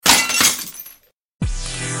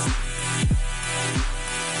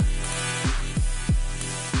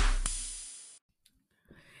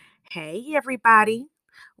Hey, everybody.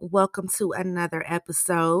 Welcome to another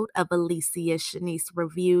episode of Alicia Shanice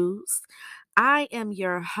Reviews. I am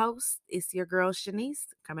your host. It's your girl Shanice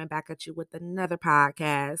coming back at you with another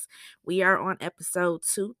podcast. We are on episode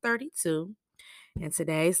 232, and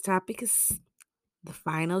today's topic is the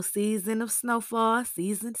final season of Snowfall,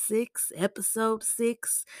 season 6, episode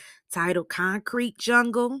 6, titled Concrete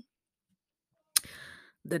Jungle.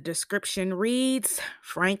 The description reads,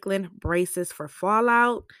 Franklin braces for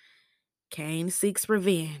fallout. Kane seeks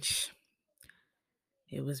revenge.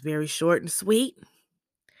 It was very short and sweet.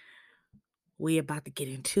 We about to get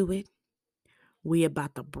into it. We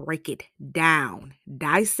about to break it down,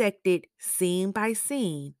 dissect it scene by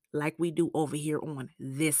scene like we do over here on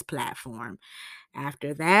this platform.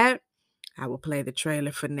 After that, I will play the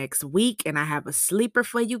trailer for next week, and I have a sleeper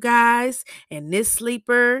for you guys. And this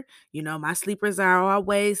sleeper, my sleepers are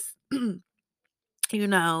always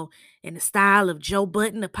in the style of Joe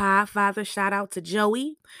Button, the Podfather. Shout out to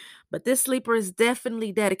Joey. But this sleeper is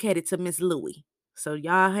definitely dedicated to Miss Louie. So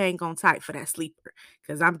y'all hang on tight for that sleeper,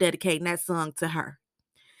 because I'm dedicating that song to her.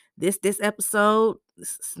 This episode,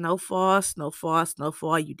 Snowfall,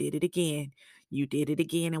 you did it again. You did it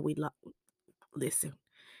again, and listen,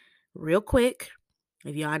 real quick,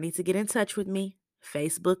 if y'all need to get in touch with me,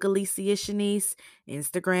 Facebook Alicia Shanice,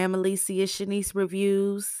 Instagram Alicia Shanice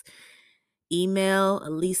Reviews, email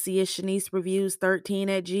Alicia Shanice Reviews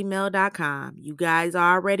 13@gmail.com. You guys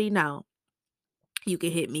already know. You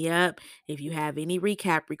can hit me up if you have any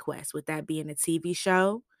recap requests, with that being a TV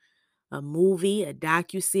show, a movie, a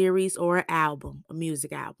docuseries, or an album, a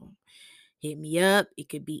music album. Hit me up. It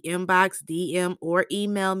could be inbox, DM, or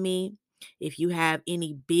email me. If you have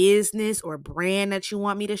any business or brand that you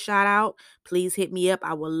want me to shout out, please hit me up.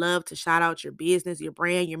 I would love to shout out your business, your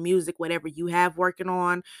brand, your music, whatever you have working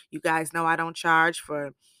on. You guys know I don't charge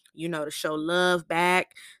for, to show love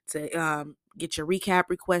back, to get your recap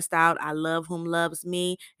request out. I love whom loves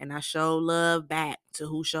me, and I show love back to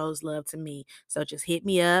who shows love to me. So just hit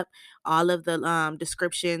me up. All of the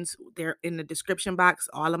descriptions, they're in the description box,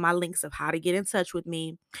 all of my links of how to get in touch with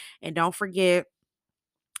me. And don't forget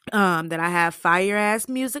that I have fire ass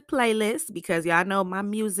music playlists, because y'all know my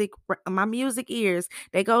music ears,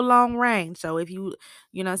 they go long range. So if you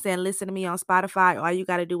listen to me on Spotify, all you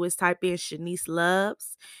got to do is type in Shanice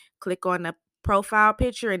Loves, click on the profile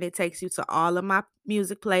picture, and it takes you to all of my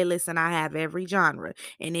music playlists, and I have every genre.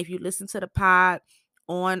 And if you listen to the pod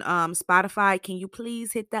on Spotify, can you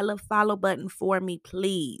please hit that little follow button for me,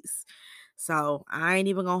 please? So I ain't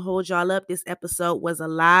even gonna hold y'all up. This episode was a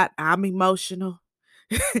lot. I'm emotional.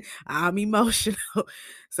 I'm emotional.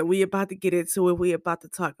 So we about to get into it. We about to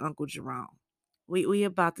talk Uncle Jerome. We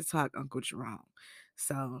about to talk Uncle Jerome.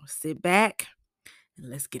 So sit back and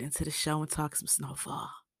let's get into the show and talk some Snowfall.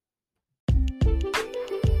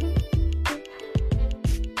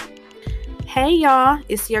 Hey y'all,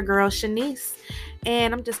 it's your girl Shanice,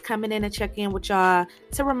 and I'm just coming in to check in with y'all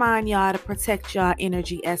to remind y'all to protect y'all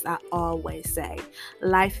energy, as I always say.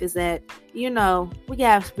 Life is we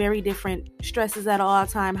have very different stresses at an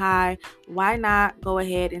all-time high. Why not go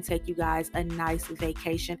ahead and take you guys a nice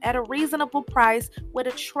vacation at a reasonable price with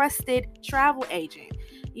a trusted travel agent,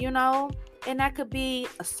 And that could be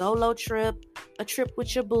a solo trip, a trip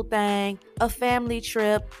with your boo thing, a family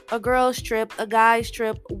trip, a girl's trip, a guy's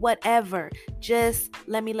trip, whatever. Just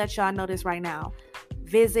let me let y'all know this right now.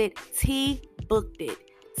 Visit TBookedIt,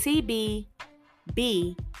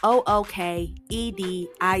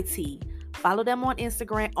 TBBOOKEDIT. Follow them on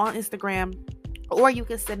Instagram, or you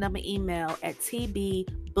can send them an email at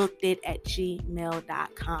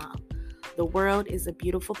tbbookedit@gmail.com. The world is a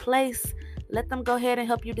beautiful place. Let them go ahead and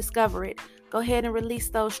help you discover it. Go ahead and release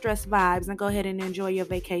those stress vibes and go ahead and enjoy your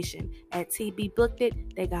vacation. At TB Booked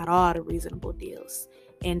It, they got all the reasonable deals.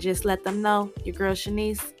 And just let them know your girl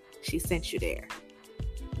Shanice, she sent you there.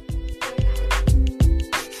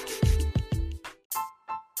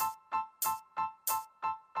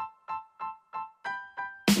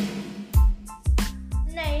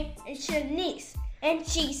 Name is Shanice, and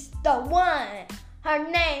she's the one.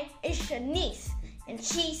 Her name is Shanice, and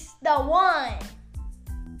she's the one.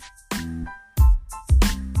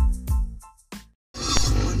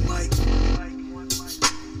 One mic.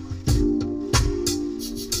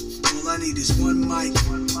 All I need is one mic.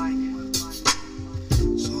 That's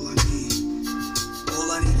all I need.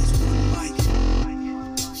 All I need is one mic.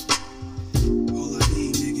 All I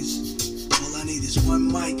need, niggas. All I need is one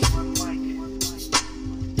mic.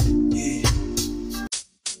 Yeah.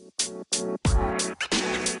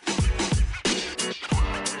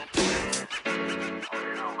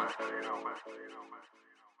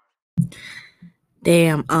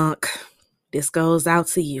 Damn, Unc. This goes out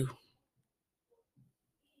to you.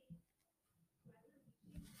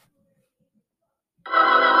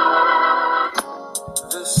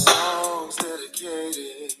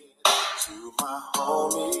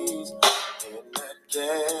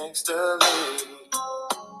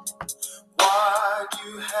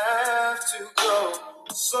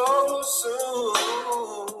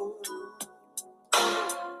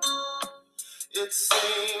 It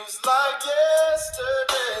seems like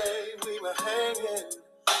yesterday we were hanging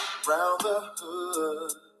round the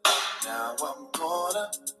hood. Now I'm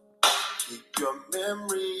gonna keep your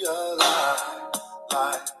memory alive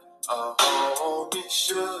like a homie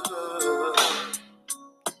should.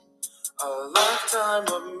 A lifetime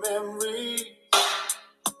of memory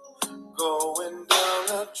going down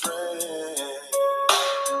the drain.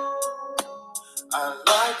 I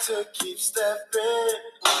like to keep stepping,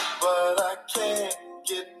 but I can't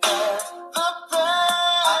get past the pain.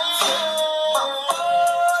 I take my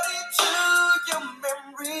body to your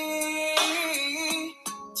memory.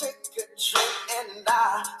 Take a drink and I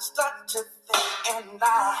start to think, and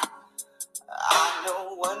I know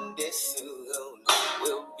one day soon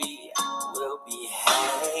we'll be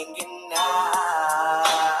hanging out.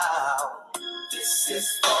 This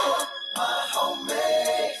is for my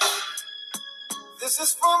homies. This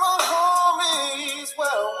is for my homies.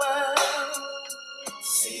 Well.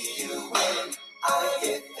 See you when I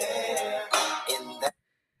get there. In that.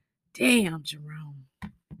 Damn, Jerome.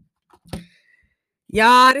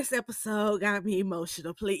 Y'all, this episode got me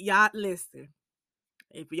emotional. Please, y'all listen.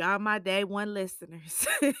 If y'all my day one listeners,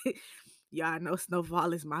 y'all know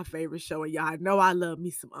Snowfall is my favorite show, and y'all know I love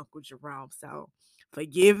me some Uncle Jerome. So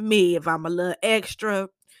forgive me if I'm a little extra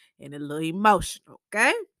and a little emotional,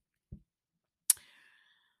 okay?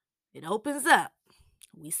 It opens up.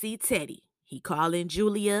 We see Teddy. He calling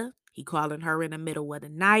Julia. He calling her in the middle of the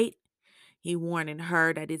night. He warning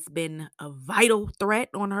her that it's been a vital threat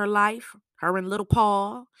on her life, her and little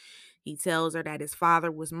Paul. He tells her that his father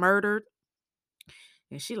was murdered.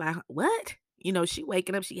 And she like, what? She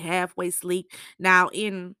waking up, she halfway asleep. Now,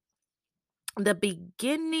 in the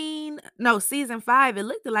beginning, no, season 5, it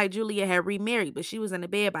looked like Julia had remarried, but she was in the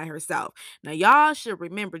bed by herself. Now, y'all should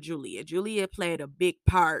remember Julia. Julia played a big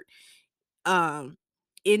part um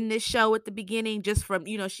in this show at the beginning, just from,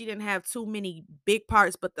 she didn't have too many big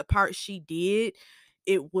parts, but the part she did,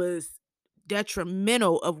 it was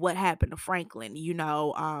detrimental of what happened to Franklin.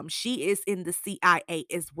 She is in the CIA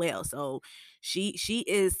as well. So she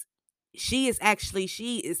is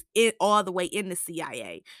in all the way in the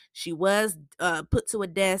CIA. She was put to a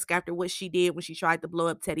desk after what she did when she tried to blow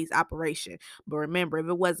up Teddy's operation. But remember, if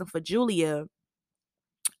it wasn't for Julia,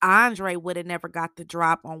 Andre would have never got the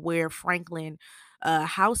drop on where Franklin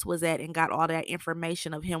house was at and got all that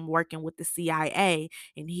information of him working with the CIA,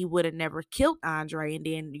 and he would have never killed Andre. And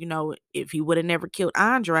then, if he would have never killed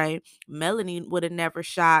Andre, Melanie would have never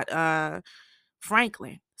shot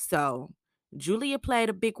Franklin. So Julia played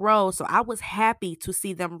a big role. So I was happy to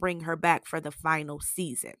see them bring her back for the final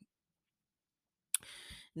season.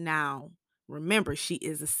 Now, remember, she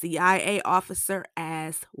is a CIA officer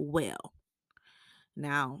as well.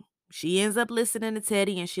 Now, she ends up listening to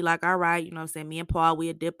Teddy, and she like, all right, what I'm saying, me and Paul,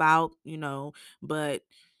 we'll dip out, but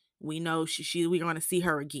we know we're going to see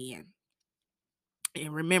her again.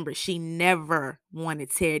 And remember, she never wanted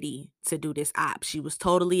Teddy to do this op. She was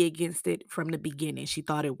totally against it from the beginning. She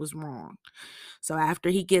thought it was wrong. So after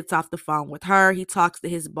he gets off the phone with her, he talks to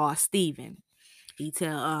his boss, Steven.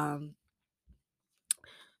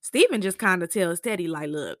 Steven just kind of tells Teddy, like,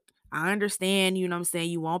 look, I understand, what I'm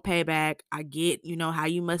saying, you won't pay back. I get, how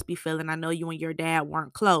you must be feeling. I know you and your dad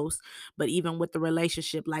weren't close, but even with the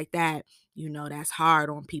relationship like that, that's hard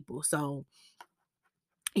on people. So,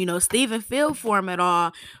 Steven feel for him at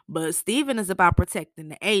all, but Steven is about protecting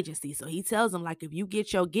the agency. So he tells him, like, if you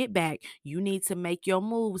get your get back, you need to make your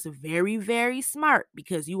moves very, very smart,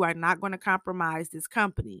 because you are not going to compromise this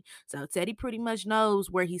company. So Teddy pretty much knows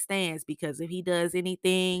where he stands, because if he does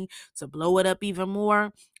anything to blow it up even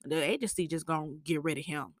more, the agency just going to get rid of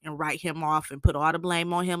him and write him off and put all the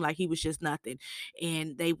blame on him like he was just nothing.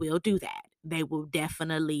 And they will do that. They will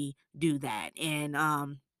definitely do that. And,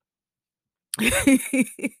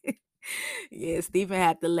 yeah, Stephen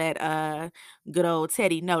had to let good old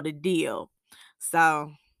Teddy know the deal.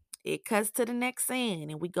 So it cuts to the next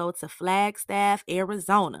scene, and we go to Flagstaff,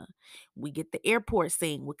 Arizona. We get the airport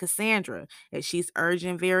scene with Cassandra, and she's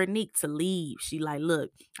urging Veronique to leave. She like,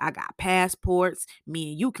 look, I got passports.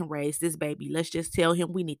 Me and you can raise this baby. Let's just tell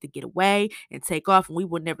him we need to get away and take off, and we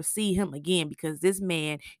will never see him again, because this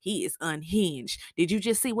man, he is unhinged. Did you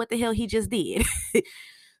just see what the hell he just did?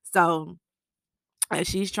 So as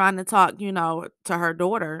she's trying to talk, to her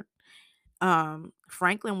daughter,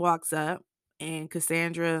 Franklin walks up, and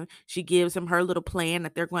Cassandra, she gives him her little plan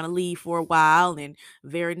that they're going to leave for a while, and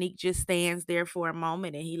Veronique just stands there for a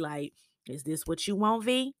moment, and he like, is this what you want,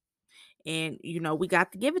 V? And, we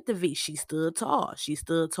got to give it to V. She stood tall. She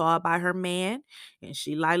stood tall by her man, and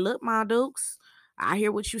she like, look, my dukes, I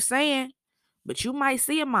hear what you saying, but you might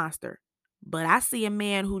see a monster, But I see a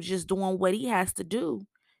man who just doing what he has to do,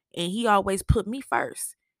 and he always put me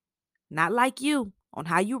first. Not like you on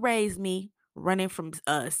how you raised me, running from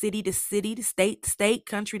city to city, to state,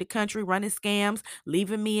 country to country, running scams,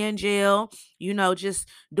 leaving me in jail, just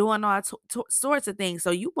doing all sorts of things.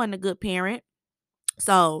 So you wasn't a good parent.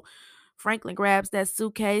 So Franklin grabs that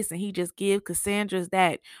suitcase and he just gives Cassandra's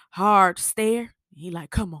that hard stare. He like,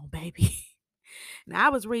 come on, baby. Now I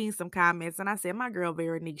was reading some comments and I said, my girl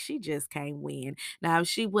Veronique, she just can't win. Now if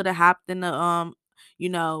she would have hopped in the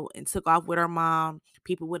and took off with her mom,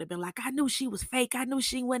 people would have been like, I knew she was fake. I knew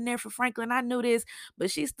she wasn't there for Franklin. I knew this.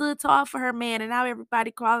 But she stood tall for her man, and now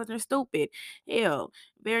everybody calling her stupid. Hell,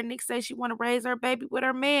 Veronique says she want to raise her baby with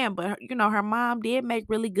her man, but her mom did make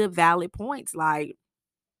really good valid points. Like,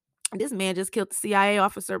 this man just killed the CIA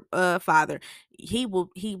officer father. He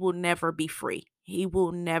will never be free. He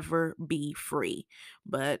will never be free.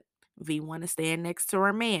 But V want to stand next to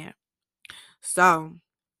her man. So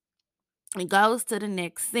it goes to the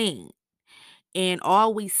next scene. And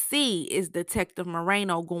all we see is Detective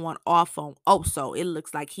Moreno going off on Oso. It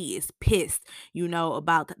looks like he is pissed,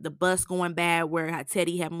 about the bus going bad where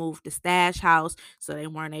Teddy had moved the stash house, so they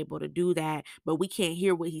weren't able to do that. But we can't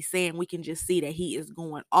hear what he's saying. We can just see that he is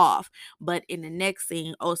going off. But in the next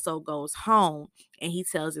scene, Oso goes home and he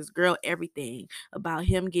tells his girl everything about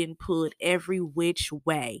him getting pulled every which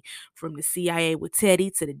way, from the CIA with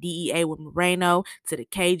Teddy to the DEA with Moreno to the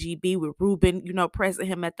KGB with Ruben, pressing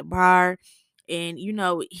him at the bar. And he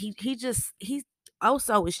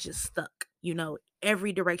also is just stuck.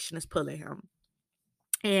 Every direction is pulling him.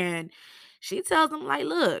 And she tells him, like,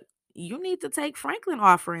 look, you need to take Franklin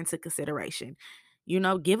offer into consideration.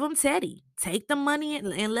 Give him Teddy. Take the money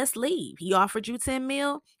and let's leave. He offered you 10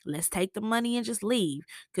 mil. Let's take the money and just leave.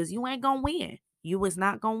 Because you ain't gonna win. You is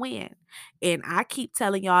not gonna win. And I keep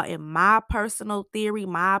telling y'all, in my personal theory,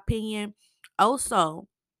 my opinion, also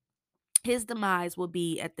his demise will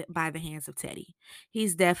be by the hands of Teddy.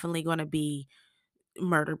 He's definitely going to be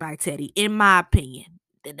murdered by Teddy, in my opinion.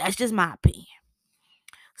 That's just my opinion.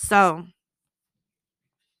 So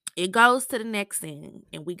it goes to the next scene,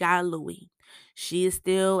 and we got Louie. She is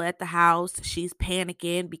still at the house. She's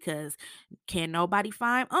panicking because can nobody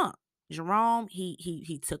find Jerome.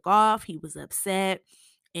 He took off. He was upset.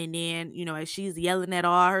 And then, as she's yelling at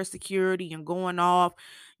all her security and going off,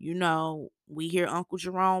 we hear Uncle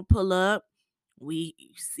Jerome pull up. We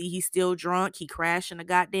see he's still drunk. He crashed in a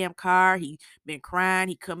goddamn car. He been crying.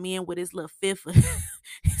 He come in with his little fifth of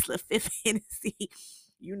his little fifth Hennessy,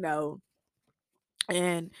 you know.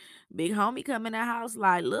 And big homie come in the house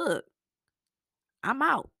like, look, I'm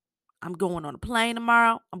out. I'm going on a plane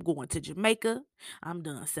tomorrow. I'm going to Jamaica. I'm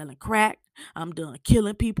done selling crack. I'm done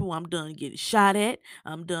killing people. I'm done getting shot at.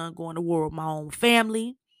 I'm done going to war with my own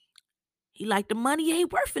family. He like, the money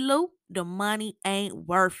ain't worth it, Lou. The money ain't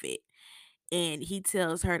worth it. And he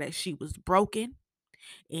tells her that she was broken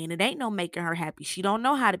and it ain't no making her happy. She don't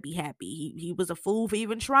know how to be happy. He was a fool for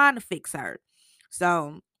even trying to fix her.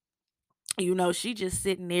 So, she just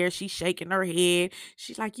sitting there. She's shaking her head.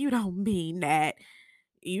 She's like, you don't mean that.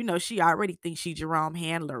 She already thinks she Jerome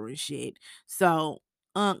Handler and shit. So,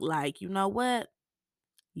 like, you know what?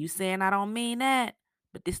 You saying I don't mean that,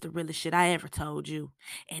 but this the realest shit I ever told you.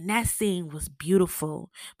 And that scene was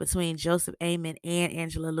beautiful between Joseph Amon and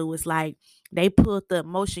Angela Lewis. Like, they put the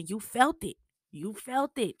emotion. You felt it. You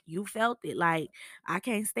felt it. You felt it. Like, I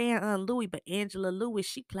can't stand Louis, but Angela Lewis,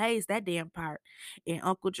 she plays that damn part. And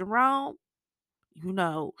Uncle Jerome, you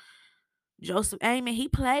know, Joseph Amon, he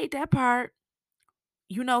played that part.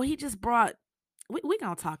 He just brought we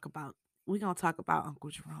gonna talk about Uncle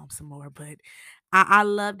Jerome some more, but I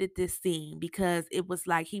loved it this scene because it was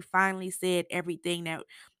like he finally said everything that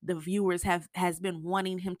the viewers has been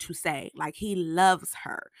wanting him to say. Like, he loves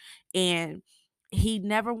her and he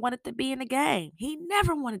never wanted to be in the game. He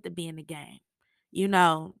never wanted to be in the game. You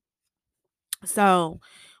know, so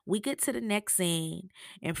we get to the next scene,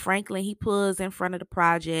 and Franklin he pulls in front of the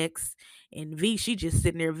projects, and V she just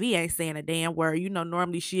sitting there. V ain't saying a damn word.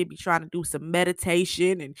 Normally she'd be trying to do some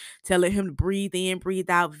meditation and telling him to breathe in, breathe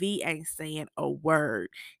out. V ain't saying a word.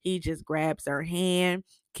 He just grabs her hand,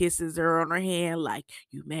 kisses her on her hand, like,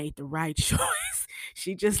 you made the right choice.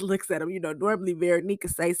 She just looks at him. Normally Veronica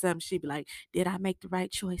say something. She'd be like, did I make the right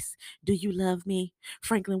choice? Do you love me?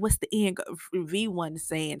 Franklin, what's the end? V wasn't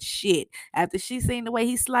saying shit. After she seen the way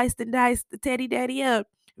he sliced and diced the Teddy Daddy up,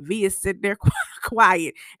 V is sitting there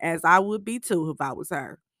quiet, as I would be too if I was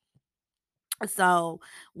her. So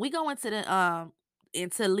we go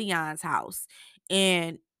into Leon's house,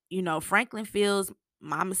 and Franklin feels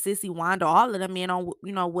Mama Sissy, Wanda, all of them in on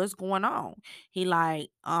what's going on. He like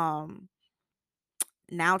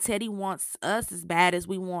now Teddy wants us as bad as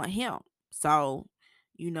we want him. So,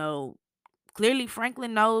 you know, clearly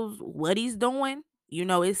Franklin knows what he's doing.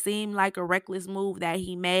 It seemed like a reckless move that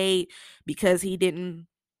he made because he didn't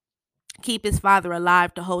keep his father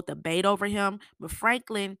alive to hold the bait over him. But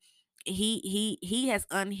Franklin, he has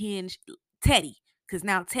unhinged Teddy because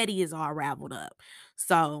now Teddy is all raveled up.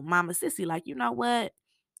 So Mama Sissy, like, you know what?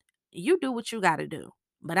 You do what you gotta do.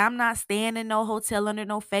 But I'm not staying in no hotel under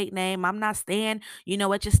no fake name. I'm not staying,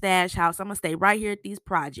 at your stash house. I'm gonna stay right here at these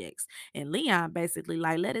projects. And Leon basically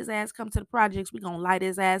like, let his ass come to the projects. We gonna light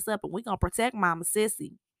his ass up and we gonna protect Mama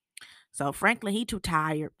Sissy. So Franklin, he too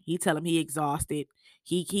tired. He tell him he exhausted.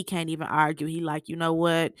 He can't even argue. He like, you know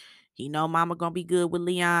what? He know Mama gonna be good with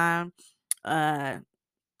Leon. Uh,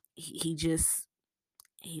 he just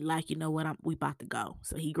he like, you know what? We about to go.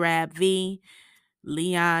 So he grabbed V.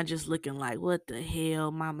 Leon just looking like, what the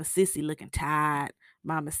hell? Mama Sissy looking tired.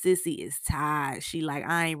 Mama Sissy is tired. She like,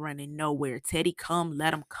 I ain't running nowhere. Teddy come,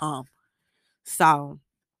 let him come. So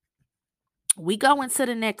we go into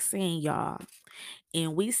the next scene, y'all,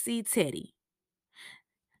 and we see Teddy.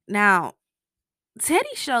 Now,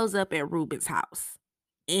 Teddy shows up at Ruben's house,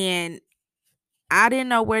 and I didn't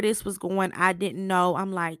know where this was going. I didn't know.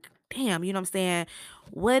 I'm like, damn, you know what I'm saying?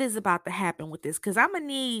 What is about to happen with this? Because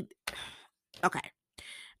okay,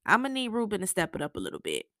 I'm gonna need Ruben to step it up a little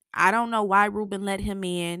bit. I don't know why Ruben let him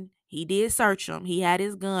in. He did search him. He had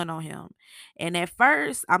his gun on him. And at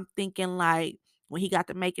first, I'm thinking like when he got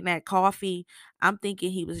to making that coffee, I'm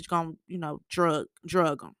thinking he was gonna, drug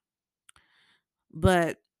him.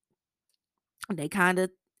 But they kind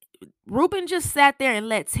of Ruben just sat there and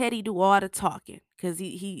let Teddy do all the talking because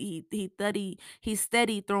he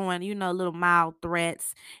steady throwing little mild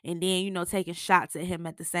threats and then taking shots at him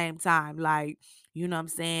at the same time, like, what I'm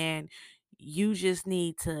saying, you just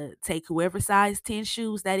need to take whoever size 10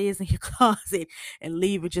 shoes that is in your closet and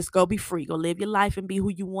leave it. Just go be free, go live your life and be who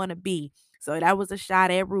you want to be. So that was a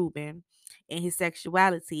shot at Ruben and his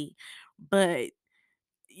sexuality. But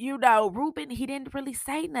Ruben, he didn't really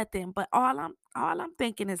say nothing, but all I'm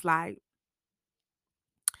thinking is like,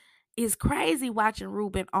 it's crazy watching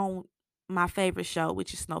Ruben on my favorite show,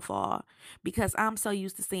 which is Snowfall, because I'm so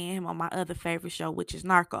used to seeing him on my other favorite show, which is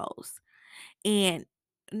Narcos. And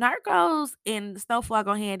Narcos and Snowfall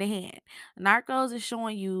go hand in hand. Narcos is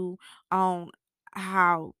showing you on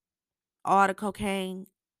how all the cocaine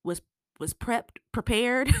was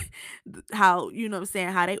prepared, how, what I'm saying,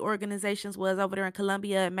 how they organizations was over there in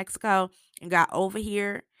Colombia and Mexico and got over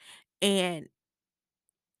here. And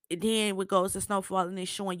then what goes to Snowfall and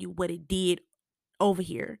it's showing you what it did over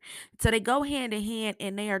here. So they go hand in hand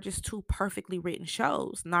and they are just two perfectly written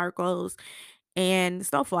shows. Narcos and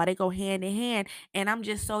Snowfall, they go hand in hand. And I'm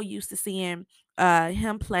just so used to seeing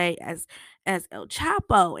him play as El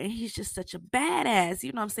Chapo, and he's just such a badass.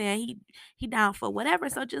 You know what I'm saying? He down for whatever.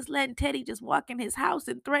 So just letting Teddy just walk in his house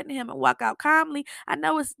and threaten him and walk out calmly. I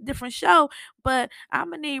know it's a different show, but I'm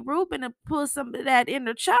gonna need Ruben to pull some of that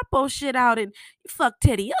inner Chapo shit out and fuck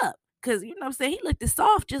Teddy up. Cause you know what I'm saying? He looked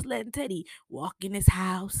soft just letting Teddy walk in his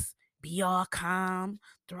house, be all calm,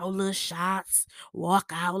 throw little shots,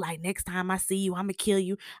 walk out like, next time I see you, I'ma kill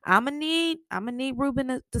you. I'ma need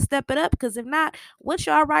Ruben to step it up. Cause if not, what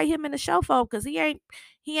y'all write him in the show for? Cause he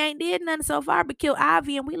ain't did nothing so far but kill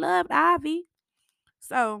Ivy, and we loved Ivy.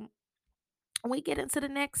 So we get into the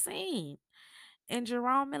next scene. And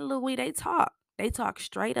Jerome and Louis, they talk. They talk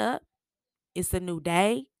straight up. It's a new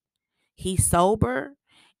day. He's sober.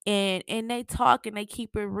 And they talk and they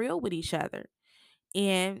keep it real with each other.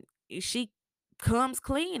 And she comes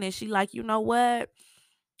clean and she like, you know what?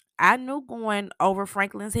 I knew going over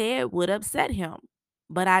Franklin's head would upset him,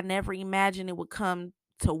 but I never imagined it would come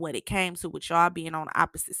to what it came to, with y'all being on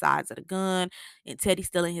opposite sides of the gun and Teddy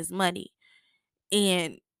stealing his money.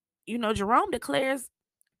 And Jerome declares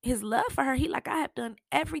his love for her. He like, I have done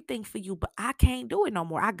everything for you, but I can't do it no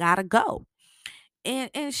more. I gotta go.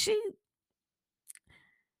 And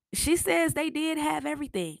she says they did have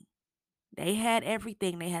everything. They had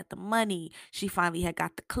everything. They had the money. She finally had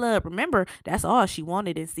got the club. Remember, that's all she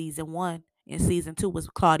wanted in season one. In season two was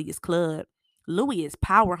Claudia's club. Louis is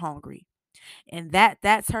power hungry, and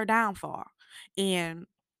that's her downfall. And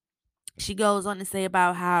she goes on to say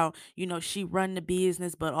about how she run the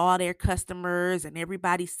business, but all their customers and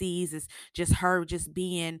everybody sees is just her just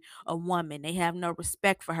being a woman. They have no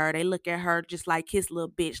respect for her. They look at her just like his little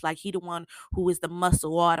bitch, like he the one who is the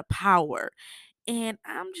muscle, all the power. And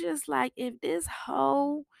I'm just like, if this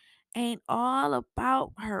hoe ain't all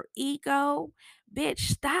about her ego, bitch,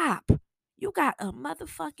 stop. You got a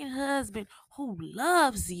motherfucking husband who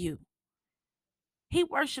loves you. He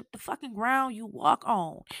worshiped the fucking ground you walk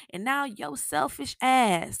on. And now your selfish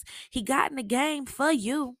ass, he got in the game for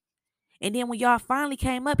you. And then when y'all finally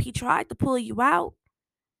came up, he tried to pull you out.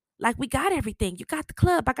 Like, we got everything. You got the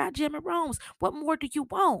club. I got Jim and Rome's. What more do you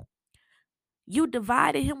want? You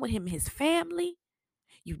divided him with him and his family.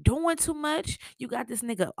 You doing too much. You got this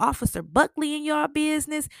nigga Officer Buckley in your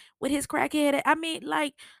business with his crackhead. I mean,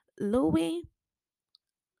 like, Louis,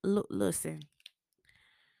 listen,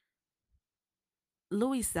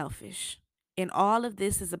 Louis selfish. And all of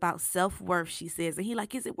this is about self-worth, she says. And he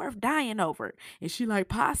like, is it worth dying over? And she like,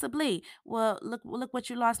 possibly. Well, look what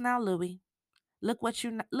you lost now, Louis. Look what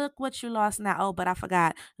you lost now. Oh, but I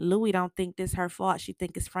forgot. Louis don't think this her fault. She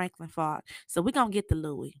think it's Franklin's fault. So we gonna get to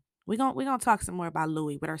Louis. We gonna talk some more about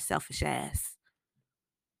Louis with her selfish ass.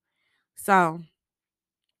 So,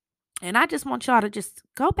 and I just want y'all to just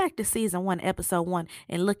go back to season 1, episode 1,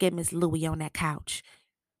 and look at Miss Louis on that couch.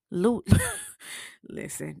 Louis,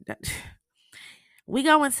 listen. We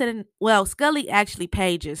go into the Scully actually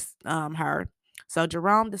pages her. So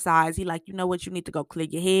Jerome decides, he like, you know what, you need to go clear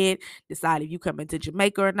your head, decide if you come into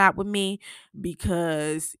Jamaica or not with me,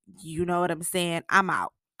 because you know what I'm saying, I'm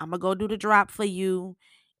out. I'm gonna go do the drop for you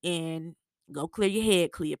and go clear your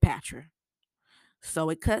head, Cleopatra. So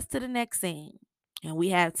it cuts to the next scene. And we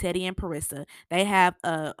have Teddy and Parissa. They have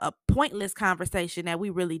a pointless conversation that we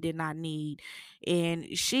really did not need.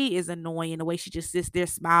 And she is annoying the way she just sits there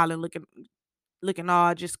smiling, looking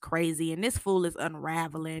all just crazy, and this fool is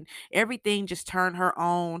unraveling. Everything just turned her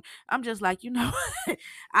on. I'm just like, you know what?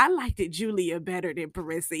 I liked it Julia better than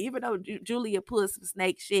Parissa, even though Julia pulled some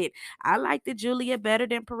snake shit. I liked it Julia better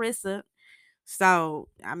than Parissa. So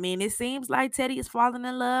I mean, it seems like Teddy is falling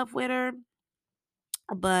in love with her,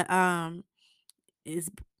 but is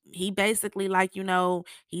he basically like,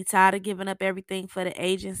 he tired of giving up everything for the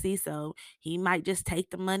agency, so he might just take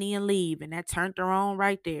the money and leave, and that turned her on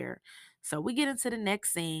right there. So we get into the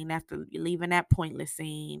next scene after leaving that pointless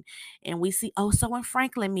scene, and we see Oso and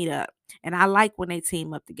Franklin meet up, and I like when they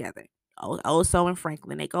team up together. Oso and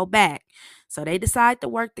Franklin, they go back, so they decide to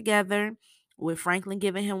work together, with Franklin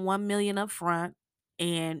giving him 1 million up front,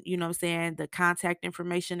 and you know what I'm saying, the contact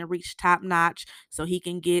information to reach Top Notch so he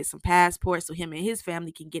can get some passports so him and his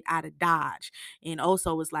family can get out of Dodge. And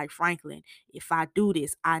also it's like, Franklin, if I do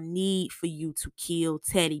this, I need for you to kill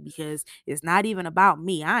Teddy, because it's not even about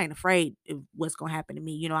me. I ain't afraid of what's gonna happen to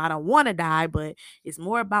me. I don't want to die, but it's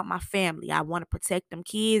more about my family. I want to protect them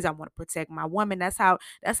kids. I want to protect my woman. That's how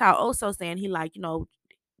also saying, he like,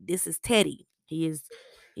 this is Teddy. He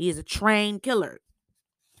is a trained killer.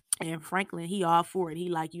 And Franklin, he all for it. He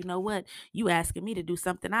like, you know what? You asking me to do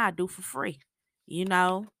something I do for free, you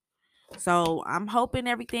know? So I'm hoping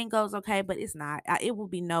everything goes okay, but it's not. It will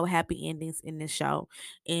be no happy endings in this show.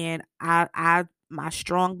 And my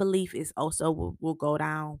strong belief is also will go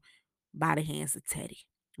down by the hands of Teddy.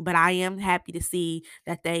 But I am happy to see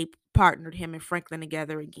that they partnered him and Franklin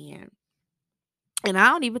together again. And I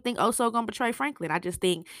don't even think Oso gonna betray Franklin. I just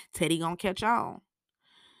think Teddy gonna catch on.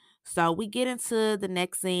 So we get into the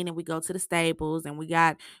next scene and we go to the stables, and we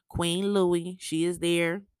got Queen Louie. She is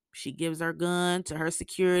there. She gives her gun to her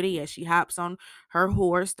security as she hops on her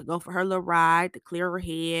horse to go for her little ride to clear her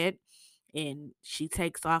head. And she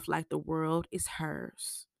takes off like the world is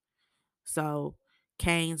hers. So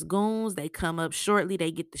Kane's goons, they come up shortly.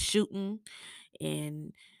 They get the shooting.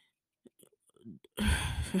 And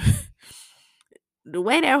the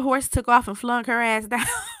way that horse took off and flung her ass down,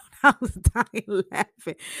 I was dying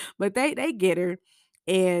laughing. But they get her.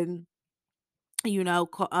 And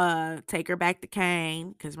take her back to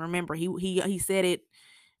Kane, because remember, he said it.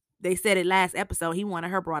 They said it last episode. He wanted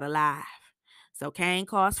her brought alive. So Kane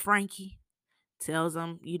calls Frankie, tells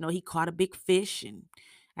him, he caught a big fish, and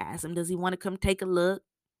asks him, does he want to come take a look?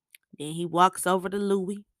 Then he walks over to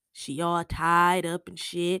Louie. She all tied up and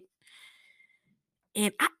shit.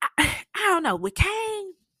 And I don't know, with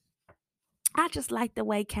Kane, I just like the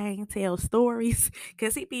way Kane tells stories,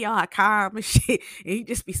 because he be all calm and shit, and he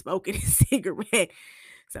just be smoking his cigarette.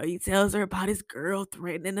 So he tells her about his girl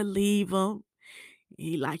threatening to leave him.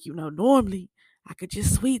 He like, normally I could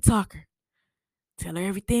just sweet talk her, tell her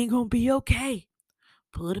everything gonna be okay,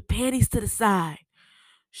 pull the panties to the side,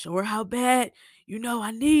 show her how bad,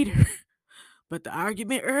 I need her. But the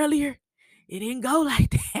argument earlier, it didn't go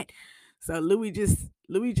like that. So Louis just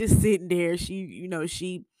sitting there.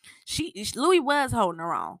 Louis was holding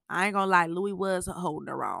her on. I ain't gonna lie, Louis was holding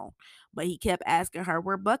her on. But he kept asking her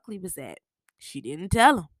where Buckley was at. She didn't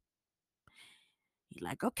tell him. He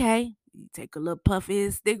like, okay. He take a little puff of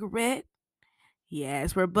his cigarette. He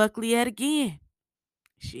asked where Buckley at again.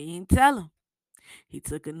 She ain't tell him. He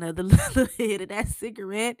took another little hit of that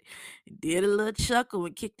cigarette, did a little chuckle,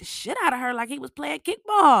 and kicked the shit out of her like he was playing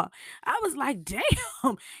kickball. I was like,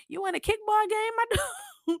 damn, you in a kickball game, my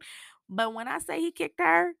dude? But when I say he kicked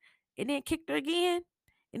her and then kicked her again,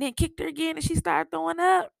 and then kicked her again, and she started throwing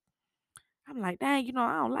up, I'm like, dang, I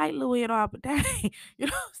don't like Louis at all, but dang, you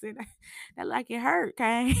know what I'm saying? That like it hurt,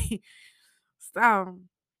 okay? So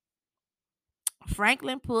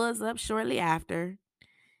Franklin pulls up shortly after,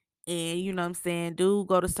 and you know what I'm saying, dude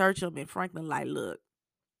go to search him, and Franklin like, look,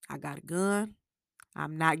 I got a gun.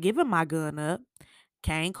 I'm not giving my gun up.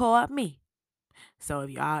 Kane called me. So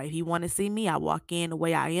if you want to see me, I walk in the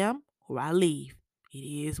way I am or I leave. It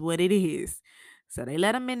is what it is. So they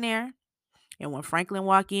let him in there. And when Franklin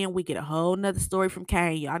walk in, we get a whole nother story from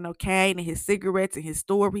Kane. Y'all know Kane and his cigarettes and his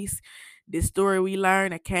stories. This story we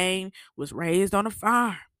learned that Kane was raised on a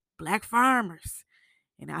farm, black farmers.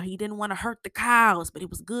 And now he didn't want to hurt the cows, but it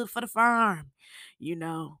was good for the farm, you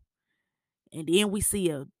know. And then we see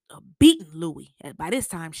a beaten Louie. And by this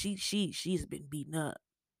time, she's been beaten up.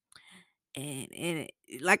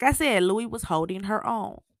 Like I said, Louie was holding her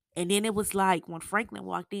own. And then it was like when Franklin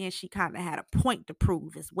walked in, she kind of had a point to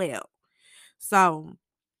prove as well. So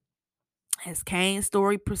as Kane's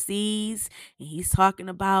story proceeds, and he's talking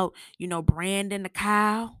about, Brandon the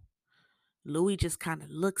cow, Louie just kind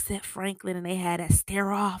of looks at Franklin and they had that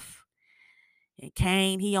stare off. And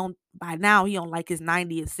Kane, by now he on like his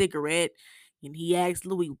 90th cigarette. And he asked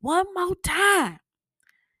Louis one more time.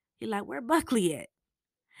 He like, where Buckley at?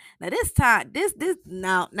 Now this time, this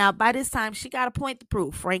now by this time she got a point to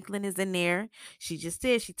prove. Franklin is in there. She just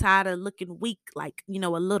said she tired of looking weak, like a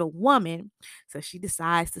little woman. So she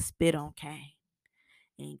decides to spit on Kane.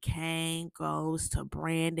 And Kane goes to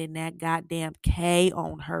Brandon that goddamn K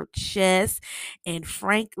on her chest. And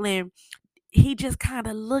Franklin, he just kind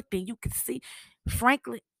of looked, and you could see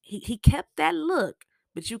Franklin, he kept that look,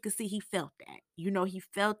 but you could see he felt that. He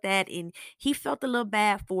felt that, and he felt a little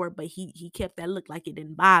bad for it, but he kept that look like it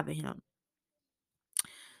didn't bother him.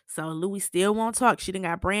 So Louis still won't talk. She done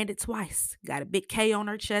got branded twice. Got a big K on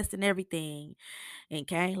her chest and everything. And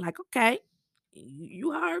Kane like, okay, you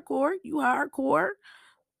hardcore. You hardcore.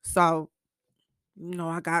 So,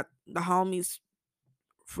 I got the homies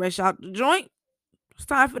fresh out the joint. It's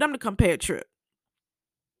time for them to come pay a trip.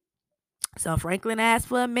 So Franklin asked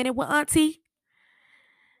for a minute with Auntie.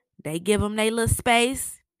 They give him their little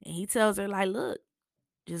space. And he tells her, like, look,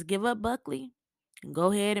 just give up Buckley and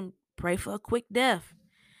go ahead and pray for a quick death.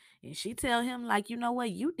 And she tell him, like, you know what,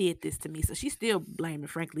 you did this to me. So she's still blaming,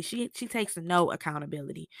 frankly. She takes no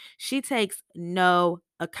accountability. She takes no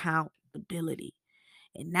accountability.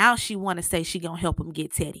 And now she want to say she gonna help him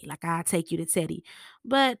get Teddy. Like, I'll take you to Teddy.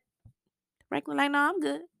 But Franklin like, no, I'm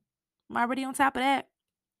good. I'm already on top of that.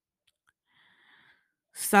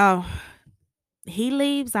 So he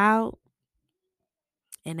leaves out.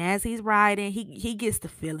 And as he's riding, he gets to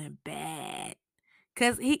feeling bad.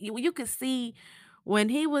 Cause you could see when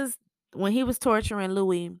he was torturing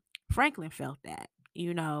Louis, Franklin felt that.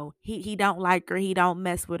 He don't like her, he don't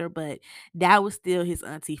mess with her, but that was still his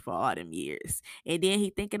auntie for all them years. And then he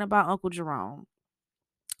thinking about Uncle Jerome.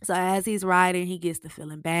 So as he's riding, he gets to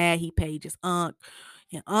feeling bad. He pages Unc.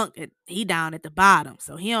 And Unc, he down at the bottom.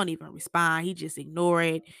 So he don't even respond. He just ignore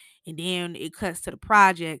it. And then it cuts to the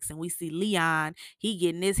projects, and we see Leon. He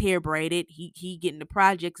getting his hair braided. He getting the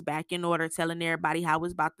projects back in order, telling everybody how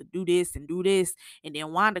it's about to do this and do this. And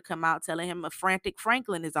then Wanda come out telling him a frantic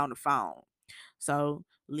Franklin is on the phone. So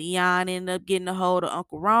Leon ended up getting a hold of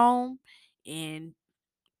Uncle Rome, and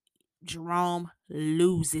Jerome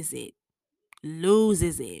loses it.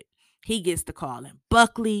 He gets to calling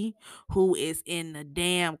Buckley, who is in the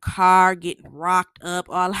damn car getting rocked up.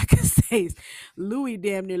 All I can say is Louis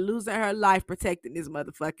damn near losing her life protecting this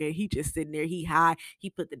motherfucker. He just sitting there, he high. He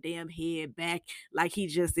put the damn head back like he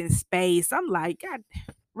just in space. I'm like, God,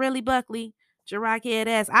 really, Buckley? Jirach head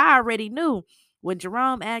ass. I already knew. When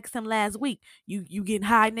Jerome asked him last week, you getting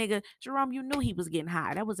high, nigga? Jerome, you knew he was getting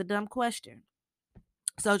high. That was a dumb question.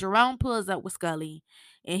 So Jerome pulls up with Scully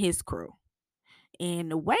and his crew. And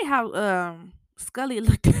the way how Scully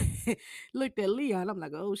looked at Leon, I'm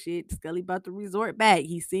like, oh shit, Scully about to resort back.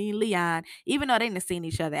 He seen Leon, even though they didn't seen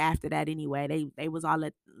each other after that anyway. They was all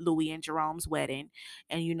at Louis and Jerome's wedding,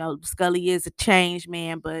 and Scully is a changed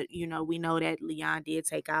man, but we know that Leon did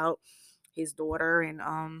take out his daughter and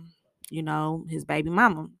his baby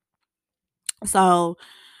mama. So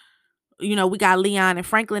we got Leon and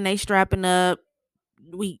Franklin. They strapping up.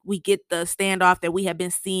 We get the standoff that we have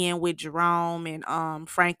been seeing with Jerome and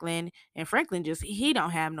Franklin. And Franklin just he don't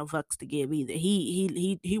have no fucks to give either.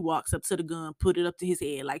 He walks up to the gun, put it up to his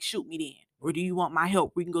head like, shoot me then. or do you want my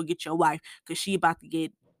help? We can go get your wife because she about to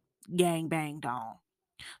get gang banged on.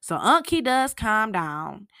 So Unc, he does calm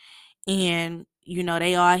down, and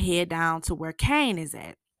they all head down to where Kane is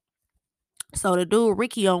at. So the dude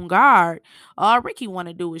Ricky on guard, all Ricky want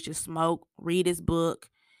to do is just smoke, read his book.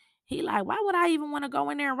 He like, why would I even want to go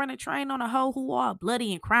in there and run a train on a hoe who all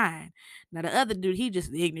bloody and crying? Now the other dude, he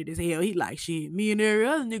just ignorant as hell. He like, shit, me and every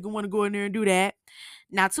other nigga want to go in there and do that.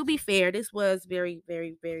 Now to be fair, this was very,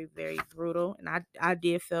 very, very, very brutal, and I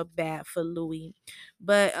did feel bad for Louis,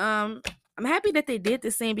 but I'm happy that they did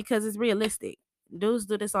this scene because it's realistic. Dudes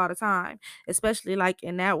do this all the time, especially like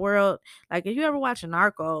in that world. Like if you ever watch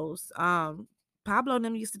Narcos, Pablo and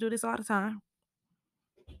them used to do this all the time.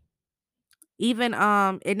 Even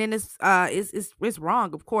and then it's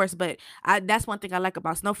wrong, of course, but that's one thing I like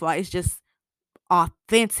about Snowfall. It's just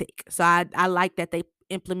authentic. So I like that they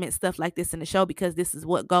implement stuff like this in the show because this is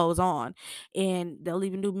what goes on. And they'll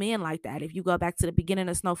even do men like that. If you go back to the beginning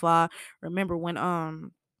of Snowfall, remember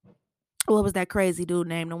when what was that crazy dude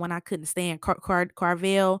name? The one I couldn't stand,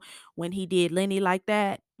 Carvel, when he did Lenny like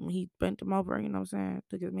that, when he bent him over, you know what I'm saying,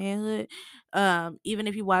 took his manhood. Even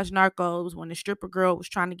if you watch Narcos, when the stripper girl was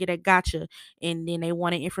trying to get at Gotcha, and then they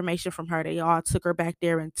wanted information from her, they all took her back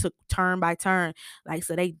there and took turn by turn. Like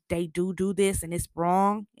so, they do this, and it's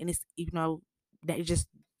wrong, and it's they just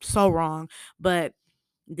so wrong. But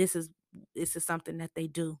this is something that they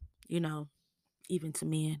do, you know, even to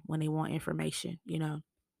men when they want information.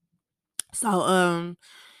 So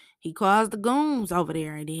he calls the goons over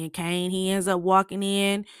there, and then Kane, he ends up walking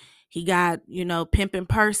in. He got, Pimpin'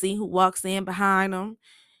 Percy who walks in behind him,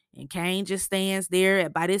 and Kane just stands there.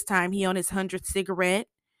 By this time, he on his 100th cigarette.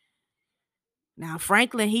 Now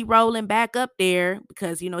Franklin, he rolling back up there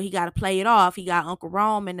because he got to play it off. He got Uncle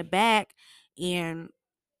Rome in the back, and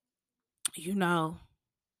you know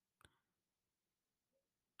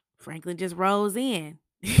Franklin just rolls in.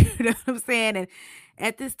 You know what I'm saying? And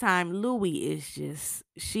at this time, Louie is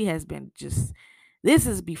she has been this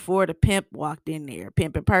is before the pimp walked in there,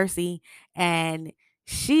 Pimp and Percy, and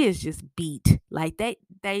she is just beat. Like they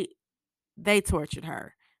tortured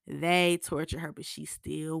her. They tortured her, but she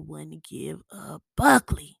still wouldn't give up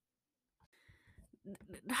Buckley.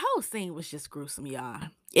 The whole scene was just gruesome, y'all.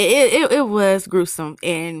 It was gruesome.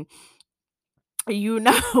 And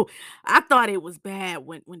I thought it was bad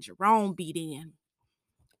when Jerome beat in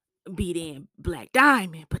Black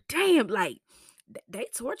Diamond. But damn, like they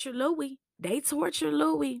torture Louis. They torture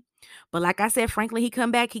Louis. But like I said, Franklin, he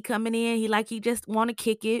come back, he coming in, he just wanna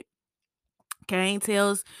kick it. Kane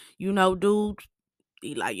tells, dude,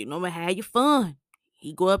 he like, have your fun.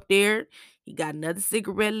 He go up there, he got another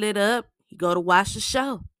cigarette lit up, he go to watch the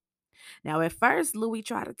show. Now at first, Louis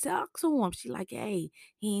tried to talk to him. She like, hey,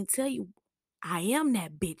 he ain't tell you I am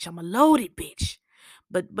that bitch. I'm a loaded bitch.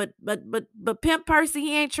 But Pimp Percy,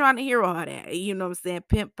 he ain't trying to hear all that. You know what I'm saying?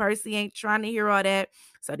 Pimp Percy ain't trying to hear all that.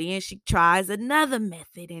 So then she tries another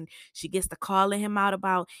method, and she gets to calling him out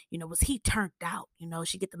about, was he turned out?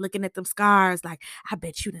 She get to looking at them scars like, I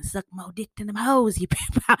bet you done suck more dick than them hoes you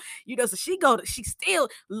pimp out. So she still,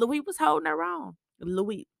 Louis was holding her on.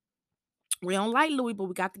 Louis, we don't like Louis, but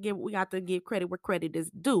we got to give credit where credit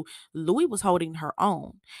is due. Louis was holding her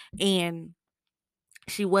own, and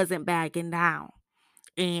she wasn't backing down.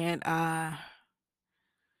 And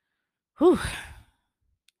whew,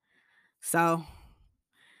 so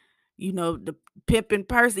the pimping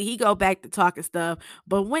Percy, he go back to talking stuff.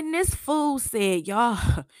 But when this fool said,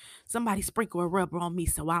 y'all, somebody sprinkle a rubber on me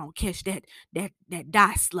so I don't catch that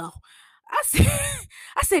die slow. I said,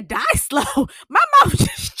 I said, die slow. My mouth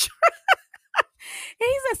just and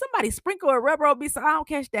he said, somebody sprinkle a rubber on me so I don't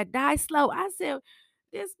catch that die slow. I said,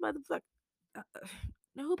 this motherfucker.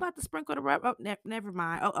 Now who about to sprinkle the rubber? Oh, never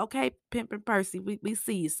mind. Oh, okay, Pimpin' Percy. We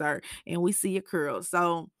see you, sir, and we see your curls.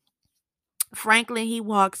 So Franklin, he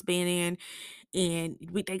walks in, and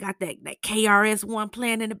they got that KRS One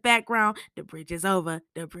playing in the background. The bridge is over.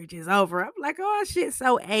 The bridge is over. I'm like, oh shit,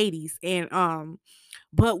 so 80s. And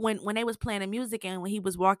but when they was playing the music and when he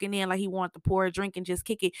was walking in, like he wanted to pour a drink and just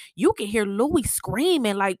kick it, you could hear Louis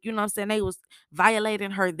screaming, like, what I'm saying, they was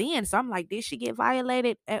violating her then. So I'm like, did she get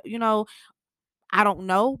violated? I don't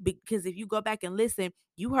know, because if you go back and listen,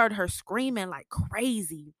 you heard her screaming like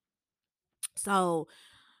crazy. So,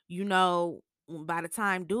 by the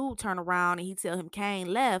time dude turn around and he tell him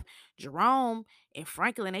Kane left, Jerome and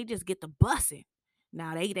Franklin, they just get the bussing.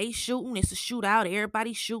 Now they shooting. It's a shootout.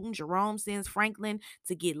 Everybody's shooting. Jerome sends Franklin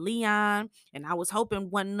to get Leon, and I was hoping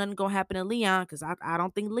wasn't nothing gonna happen to Leon because I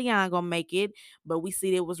don't think Leon gonna make it. But we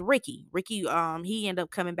see it was Ricky. Ricky, he ended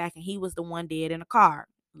up coming back and he was the one dead in the car.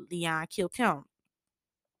 Leon killed him.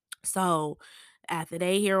 So After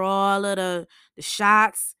they hear all of the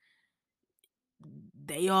shots,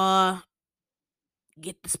 they all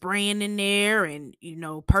get the spraying in there, and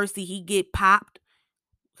Percy, he get popped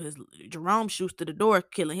because Jerome shoots to the door,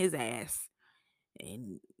 killing his ass.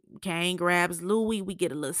 And Kane grabs Louis. We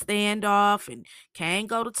get a little standoff, and Kane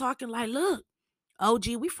go to talking like, "Look,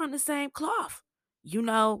 OG, we from the same cloth. You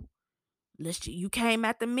know, you came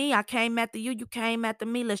after me, I came after you, you came after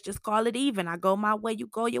me. Let's just call it even. I go my way, you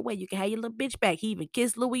go your way. You can have your little bitch back." He even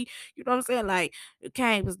kissed Louis. You know what I'm saying? Like,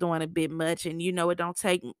 Kane was doing a bit much, and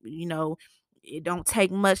it don't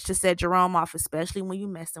take much to set Jerome off, especially when you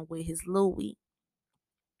messing with his Louis.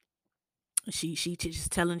 She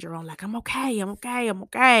just telling Jerome like, "I'm okay, I'm okay, I'm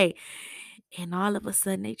okay." And all of a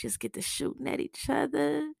sudden they just get to shooting at each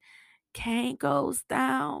other. Kane goes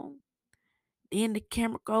down. Then the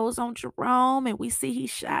camera goes on Jerome, and we see he's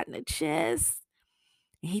shot in the chest.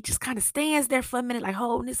 And he just kind of stands there for a minute, like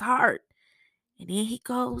holding his heart. And then he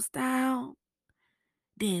goes down.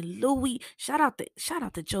 Then Louis, shout out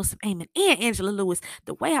to Joseph Amon and Angela Lewis.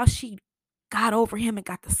 The way how she got over him and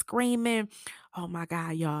got to screaming. Oh my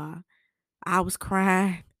God, y'all. I was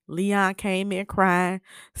crying. Leon came in crying.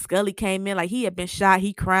 Scully came in like he had been shot.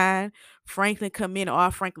 He crying. Franklin come in. All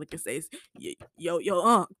Franklin can say is, yo,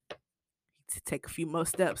 to take a few more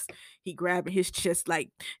steps. He grabbing his chest like,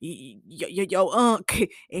 yo, unk.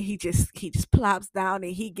 And he just plops down,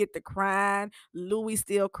 and he get the crying. Louis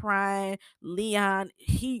still crying. Leon,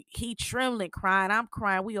 he trembling, crying. I'm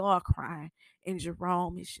crying. We all crying. And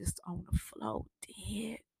Jerome is just on the floor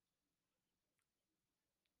dead.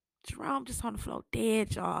 Jerome just on the floor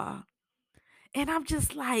dead, y'all. And I'm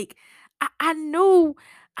just like, I knew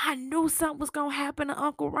something was gonna happen to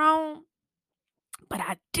Uncle Rome, but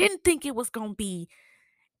I didn't think it was gonna be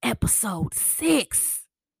episode 6.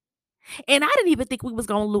 And I didn't even think we was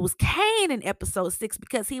gonna lose Kane in episode 6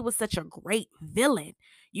 because he was such a great villain.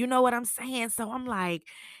 You know what I'm saying? So I'm like,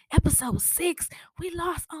 episode 6, we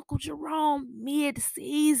lost Uncle Jerome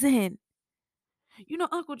mid-season.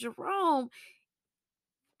 Uncle Jerome,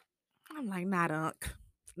 I'm like, not Unc.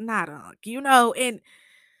 Not Unc, and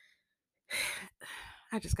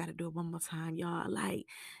I just gotta do it one more time, y'all. Like,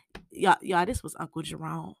 y'all, this was Uncle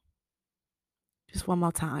Jerome. Just one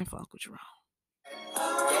more time for Uncle Jerome.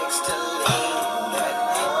 Gangsta lean, that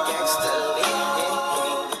gangsta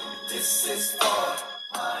lean. This is for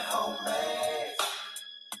my homies.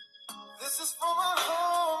 This is for my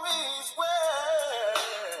homies. Where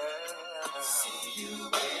see you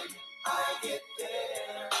when I get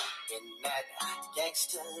there. In that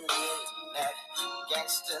gangsta lean, that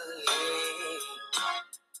gangsta lean.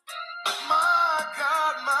 My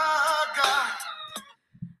God, my God.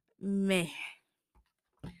 Man,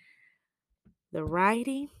 the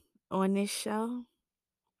writing on this show,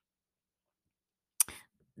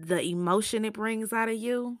 the emotion it brings out of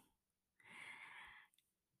you.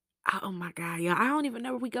 Oh my God, y'all. I don't even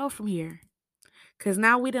know where we go from here. Cause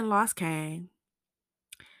now we done lost Kane.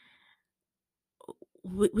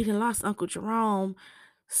 We done lost Uncle Jerome.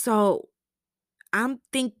 So I'm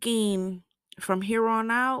thinking from here on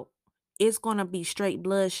out, it's gonna be straight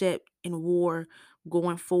bloodshed and war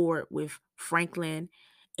going forward with Franklin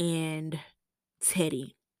and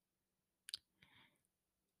Teddy.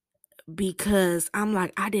 Because I'm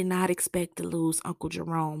like, I did not expect to lose Uncle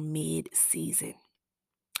Jerome mid-season.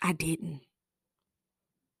 I didn't.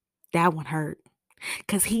 That one hurt.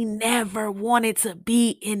 Because he never wanted to be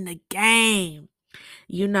in the game.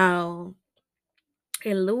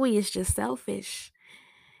 And Louis is just selfish.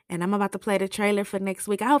 And I'm about to play the trailer for next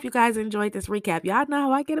week. I hope you guys enjoyed this recap. Y'all know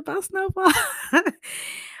how I get about Snowfall.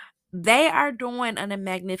 They are doing a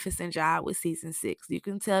magnificent job with season 6. You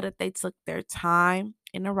can tell that they took their time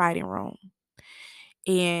in the writing room.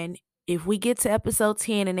 And if we get to episode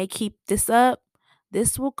 10 and they keep this up,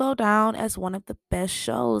 this will go down as one of the best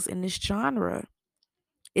shows in this genre.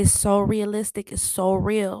 It's so realistic. It's so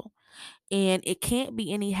real. And it can't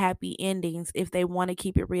be any happy endings if they want to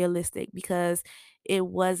keep it realistic, because it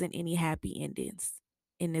wasn't any happy endings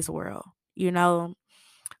in this world, you know?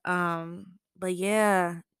 But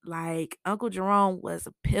yeah, like Uncle Jerome was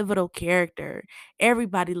a pivotal character.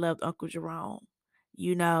 Everybody loved Uncle Jerome,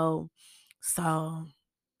 you know? So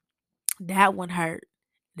that one hurt.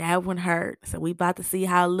 That one hurt. So we about to see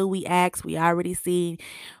how Louis acts. We already see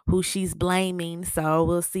who she's blaming. So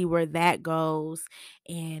we'll see where that goes.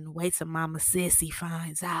 And wait till Mama Sissy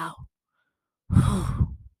finds out. All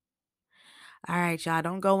right, y'all.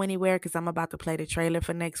 Don't go anywhere because I'm about to play the trailer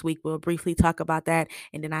for next week. We'll briefly talk about that.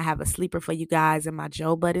 And then I have a sleeper for you guys in my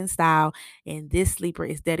Joe Budden style. And this sleeper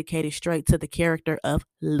is dedicated straight to the character of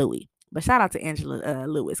Louis. But shout out to Angela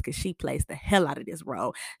Lewis because she plays the hell out of this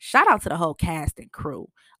role. Shout out to the whole cast and crew.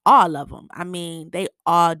 All of them. I mean, they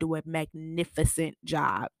all do a magnificent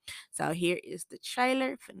job. So here is the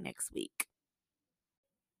trailer for next week.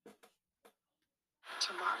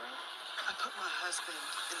 Tomorrow, I put my husband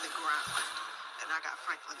in the ground, and I got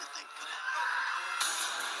Franklin to thank for that.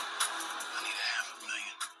 I need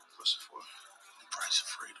 $500,000. What's it for? The price of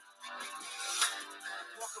freedom.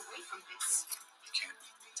 Walk away from this. You can't.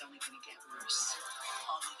 It's only gonna get worse.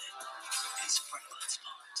 All of it is Franklin's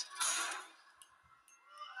fault.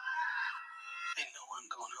 Ain't no one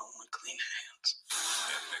going home with clean hands.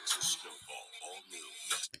 That makes a Snowfall all new.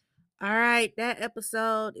 All right, that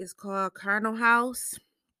episode is called Colonel House.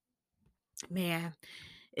 Man,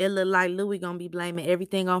 it look like Louis gonna be blaming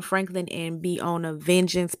everything on Franklin and be on a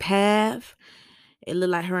vengeance path. It look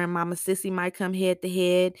like her and Mama Sissy might come head to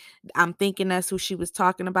head. I'm thinking that's who she was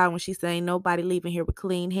talking about when she said ain't nobody leaving here with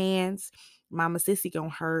clean hands. Mama Sissy gonna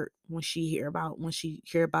hurt when she hear about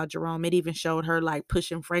Jerome. It even showed her like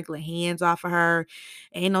pushing Franklin hands off of her.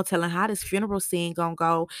 Ain't no telling how this funeral scene gonna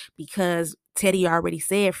go because Teddy already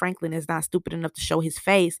said Franklin is not stupid enough to show his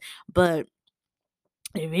face. But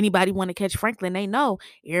if anybody want to catch Franklin, they know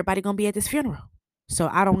everybody gonna be at this funeral. So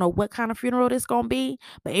I don't know what kind of funeral this gonna be,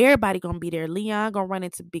 but everybody gonna be there. Leon gonna run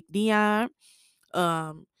into Big Dion.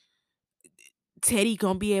 Um, Teddy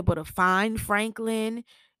gonna be able to find Franklin.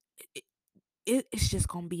 It's just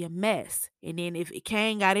gonna be a mess. And then if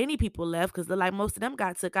Kane got any people left, because like most of them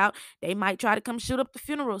got took out, they might try to come shoot up the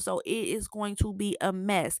funeral. So it is going to be a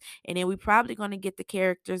mess. And then we probably gonna get the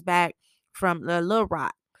characters back from the Little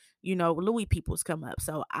Rock. Louis peoples come up.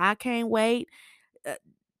 So I can't wait. Uh,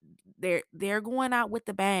 they're going out with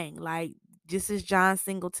the bang. Like this is John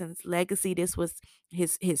Singleton's legacy. This was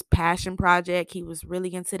his passion project. He was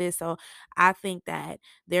really into this. So I think that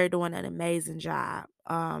they're doing an amazing job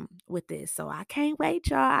with this. So I can't wait,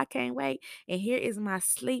 y'all. I can't wait. And here is my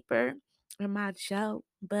sleeper and my joke,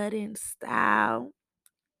 but in style.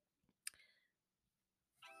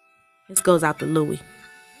 This goes out to Louis.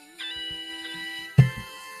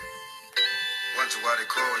 Wonder why they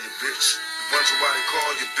call you bitch. You wonder why they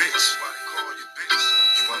call you bitch.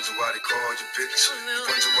 You wonder why they call you bitch. You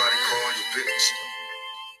wonder why they call you bitch.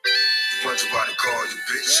 You wonder why they call you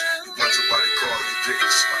bitch. You wonder why they call you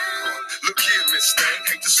bitch. Look here, Miss Thang,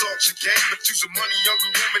 hate to salt your game, but you's a money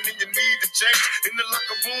younger woman and you need to change. In the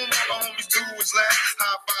locker room, all the homies do is laugh.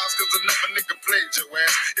 High fives, cause another nigga played your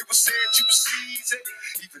ass. It was said you was easy,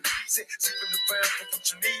 even easy, sleeping around for what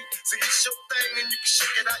you need. See, it's your thing and you can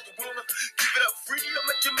shake it how you wanna. Give it up free, I'll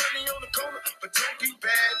make your money on the corner. But don't be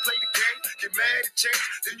bad, play the game, get mad and change.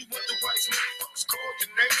 Then you wonder why these motherfuckers call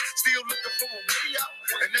your name. Still looking for a way out,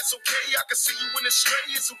 and that's okay. I can see you when it's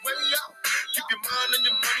straight, it's a way out. Keep your mind on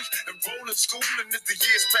your money and roll in school. And as the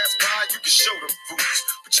years pass by, you can show them fools.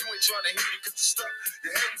 But you ain't trying to hear me cause you're stuck.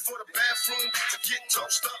 You're heading for the bathroom to get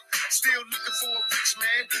tossed up. Still looking for a rich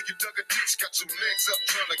man. You dug a ditch, got your legs up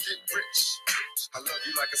trying to get rich. I love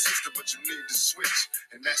you like a sister, but you need to switch.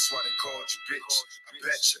 And that's why they called you bitch. I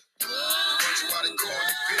betcha. You wonder why they call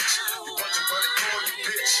you bitch. You wonder why they call you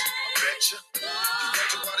bitch. I betcha. You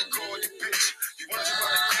wonder why they call you bitch. You wonder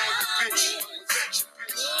why they call you bitch. I betcha,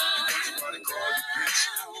 bitch. You wonder why they call you bitch.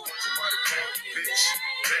 You wonder why they call you bitch.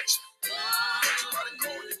 I betcha. You wonder why they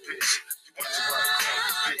call you bitch. You wonder why they call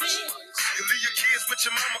you bitch. You leave your kids with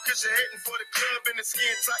your mama cause you're heading for the club in the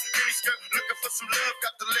skin tight mini skirt, looking for some love,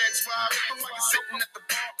 got the legs wide open while you're sitting at the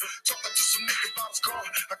bar, talking to some niggas about his car.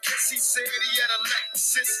 I guess he said he had a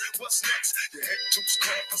Lexus. What's next? You're heading to his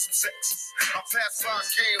car for some sex. I passed by,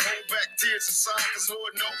 can't hold back tears inside, cause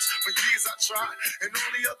Lord knows for years I tried, and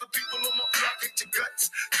all the other people on my block hate your guts.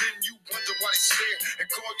 Then you wonder why they stare and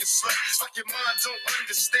call you slut. It's like your mind don't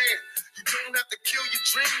understand. You don't have to kill your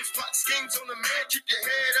dreams, plot schemes on the man. Keep your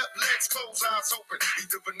head up, legs closed, eyes open.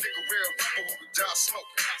 Either a nigga wear a rubber or die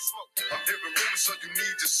smoking. I'm hearing rumors, so you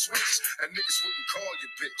need to switch. And niggas wouldn't call you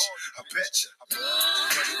bitch. I betcha. You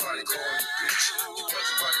wonder why they call you bitch. You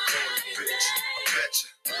wonder why they call you bitch. I betcha.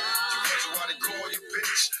 You wonder why they call you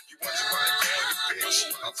bitch. You wonder why they call you bitch.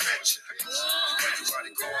 I betcha. You wonder why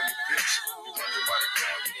they call you bitch. You wonder why they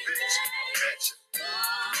call you bitch. I betcha. You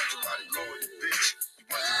wonder why they call you bitch. You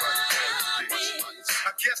wonder why they call you bitch.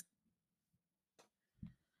 I guess.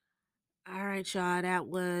 All right, y'all. That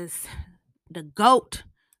was the GOAT,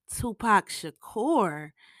 Tupac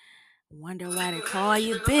Shakur. Wonder why they call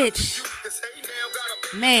you bitch.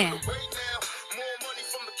 Man.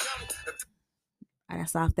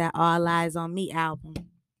 That's off that All Eyes on Me album.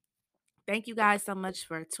 Thank you guys so much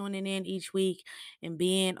for tuning in each week and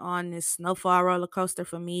being on this snowfall roller coaster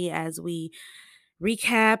for me as we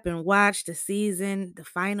recap and watch the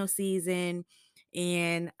final season.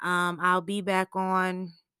 And I'll be back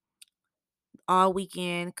on all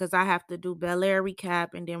weekend because I have to do Bel Air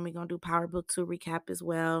recap, and then we're gonna do Power Book 2 recap as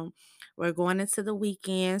well. We're going into the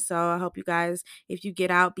weekend, so I hope you guys, if you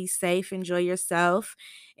get out, be safe, enjoy yourself,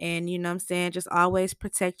 and you know what I'm saying, just always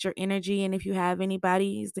protect your energy. And if you have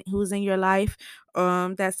anybody who's in your life,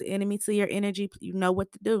 that's the enemy to your energy, you know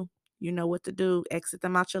what to do. You know what to do. Exit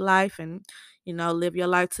them out your life, and live your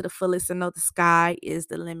life to the fullest. And know the sky is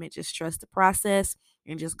the limit. Just trust the process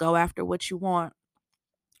and just go after what you want.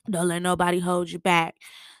 Don't let nobody hold you back.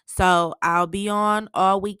 So I'll be on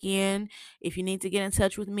all weekend. If you need to get in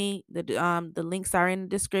touch with me, the links are in the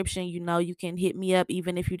description. You can hit me up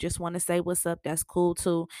even if you just want to say what's up. That's cool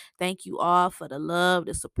too. Thank you all for the love,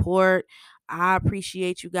 the support. I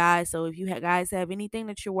appreciate you guys. So if you guys have anything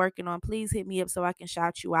that you're working on, please hit me up so I can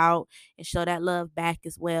shout you out and show that love back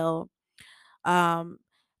as well. um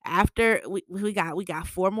After we got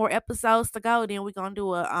 4 more episodes to go, then we're gonna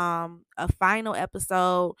do a final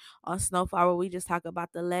episode on Snowfall where we just talk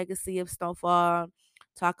about the legacy of Snowfall,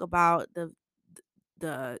 talk about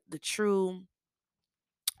the true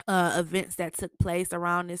events that took place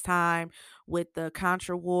around this time with the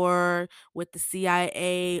Contra War, with the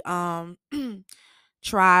CIA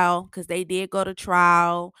trial, because they did go to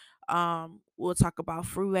trial. We'll talk about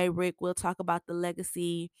Freeway Rick. We'll talk about the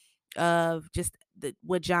legacy of just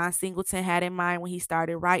what John Singleton had in mind when he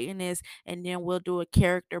started writing this, and then we'll do a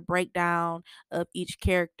character breakdown of each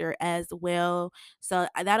character as well. So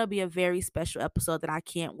that'll be a very special episode that I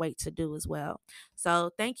can't wait to do as well.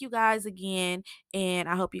 So thank you guys again, and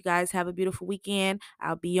I hope you guys have a beautiful weekend.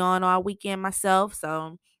 I'll be on all weekend myself,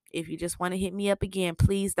 so if you just want to hit me up again,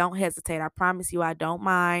 please don't hesitate. I promise you, I don't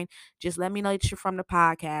mind. Just let me know that you're from the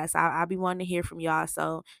podcast. I'll be wanting to hear from y'all.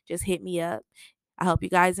 So just hit me up. I hope you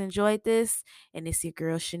guys enjoyed this. And it's your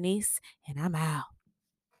girl, Shanice, and I'm out.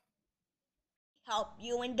 Hope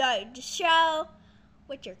you enjoyed the show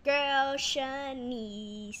with your girl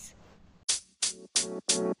Shanice.